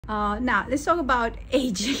Now let's talk about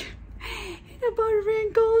aging and about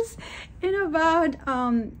wrinkles and about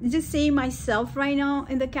just seeing myself right now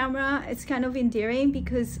in the camera. It's kind of endearing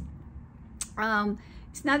because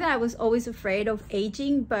it's not that I was always afraid of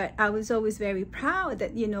aging, but I was always very proud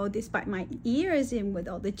that, you know, despite my years and with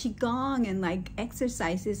all the qigong and like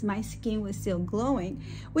exercises, my skin was still glowing,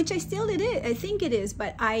 which I think it is,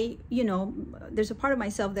 but you know, there's a part of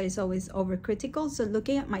myself that is always overcritical. So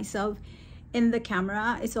looking at myself in the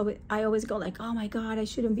camera, I always go like, oh my God, I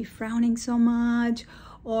shouldn't be frowning so much,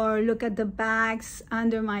 or look at the bags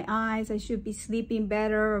under my eyes, I should be sleeping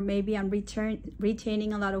better, or maybe I'm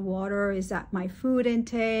retaining a lot of water. Is that my food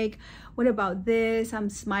intake? What about this? I'm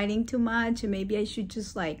smiling too much, and maybe I should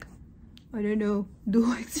just, like, I don't know,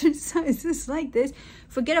 do exercises like this.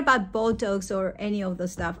 Forget about Botox or any of the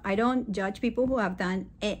stuff. I don't judge people who have done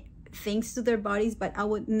things to their bodies, but I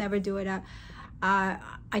would never do it.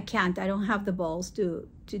 I can't. I don't have the balls to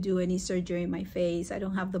do any surgery in my face. I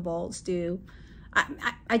don't have the balls to.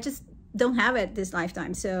 I just don't have it this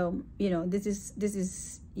lifetime. So, you know, this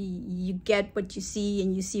is you get what you see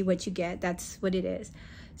and you see what you get. That's what it is.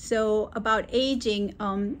 So about aging,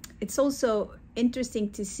 it's also interesting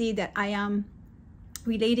to see that I am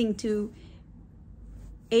relating to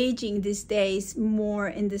aging these days more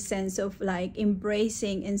in the sense of like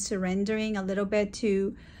embracing and surrendering a little bit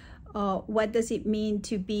to what does it mean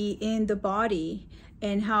to be in the body,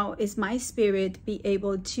 and how is my spirit be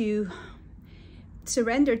able to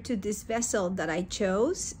surrender to this vessel that I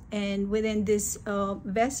chose. And within this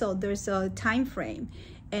vessel, there's a time frame,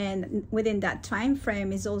 and within that time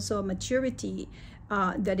frame is also a maturity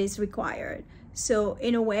that is required. So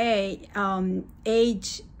in a way,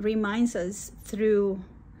 age reminds us through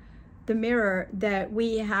the mirror that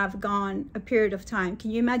we have gone a period of time.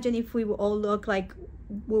 Can you imagine if we all look like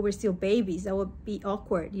we were still babies? That would be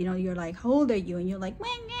awkward. You know, you're like, how old are you? And you're like, meh,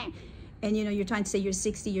 meh. And you know, you're trying to say you're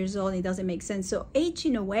 60 years old, and it doesn't make sense. So age,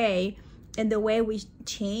 in a way, and the way we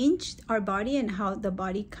changed our body and how the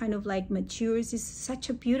body kind of like matures, is such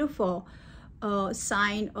a beautiful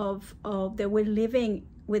sign of that we're living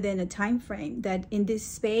within a time frame, that in this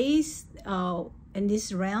space, in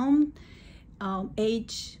this realm,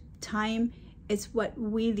 age, time is what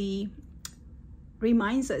really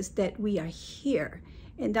reminds us that we are here.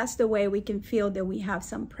 And that's the way we can feel that we have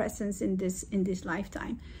some presence in this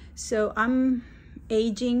lifetime. So I'm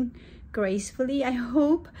aging gracefully, I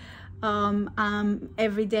hope.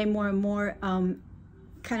 Every day more and more,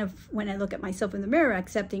 kind of when I look at myself in the mirror,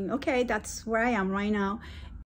 accepting, okay, that's where I am right now.